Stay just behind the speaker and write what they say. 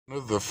One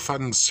of the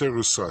fun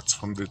cerusites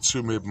from the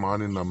Tsumeb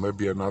mine in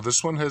Namibia. Now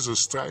this one has a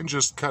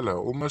strangest color,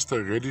 almost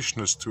a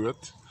reddishness to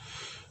it.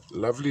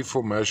 Lovely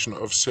formation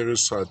of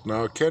cerusite.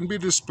 Now it can be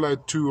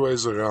displayed two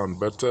ways around,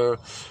 but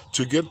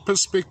to get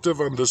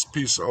perspective on this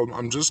piece,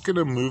 I'm just going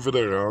to move it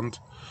around.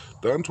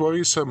 Don't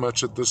worry so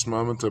much at this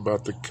moment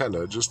about the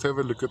color. Just have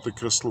a look at the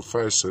crystal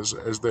faces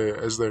as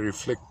they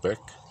reflect back.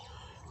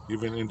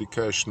 Give an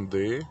indication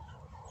there.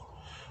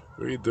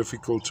 Very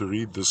difficult to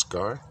read this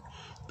guy.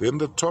 Then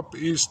the top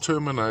is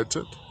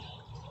terminated,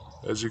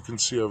 as you can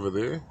see over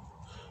there.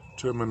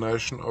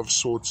 Termination of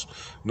sorts.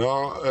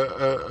 Now,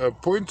 a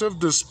point of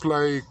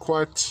display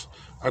quite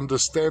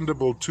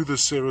understandable to the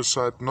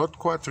cerusite, not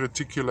quite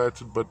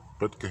reticulated, but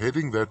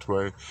heading that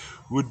way,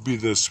 would be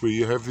this, where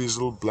you have these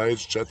little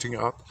blades jutting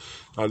out.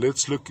 Now,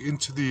 let's look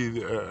into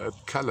the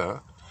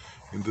color.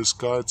 In this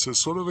guy, it's a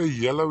sort of a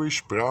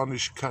yellowish,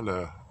 brownish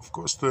color. Of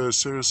course, the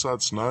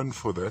cerusite's known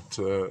for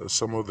that,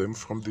 some of them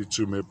from the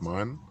Tsumeb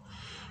mine.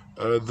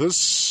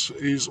 This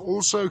is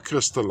also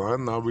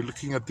crystalline. Now we're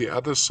looking at the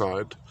other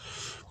side,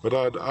 but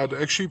I'd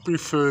actually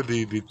prefer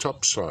the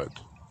top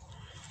side,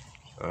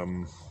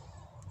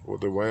 or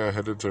the way I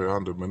had it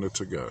around a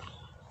minute ago.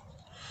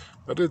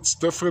 But it's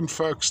different,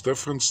 folks,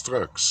 different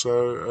strokes.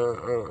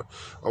 So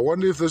I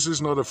wonder if this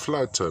is not a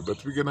floater,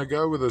 but we're going to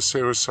go with a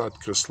cerusite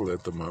crystal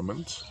at the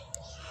moment.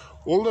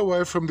 All the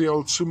way from the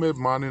old Tsumeb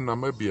mine in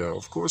Namibia.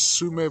 Of course,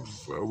 Tsumeb,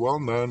 well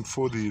known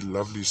for the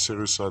lovely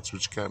cerusites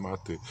which came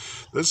out there.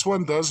 This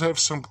one does have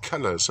some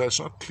color, so it's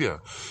not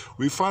clear.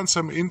 We find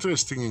some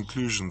interesting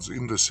inclusions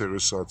in the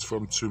cerusites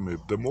from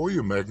Tsumeb. The more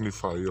you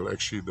magnify,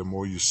 the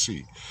more you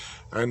see.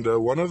 And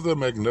one of the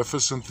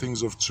magnificent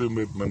things of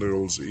Tsumeb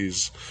minerals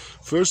is,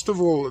 first of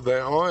all,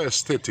 they are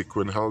aesthetic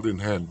when held in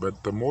hand,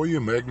 but the more you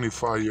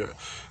magnify,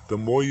 the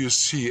more you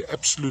see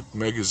absolute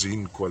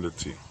magazine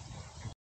quality.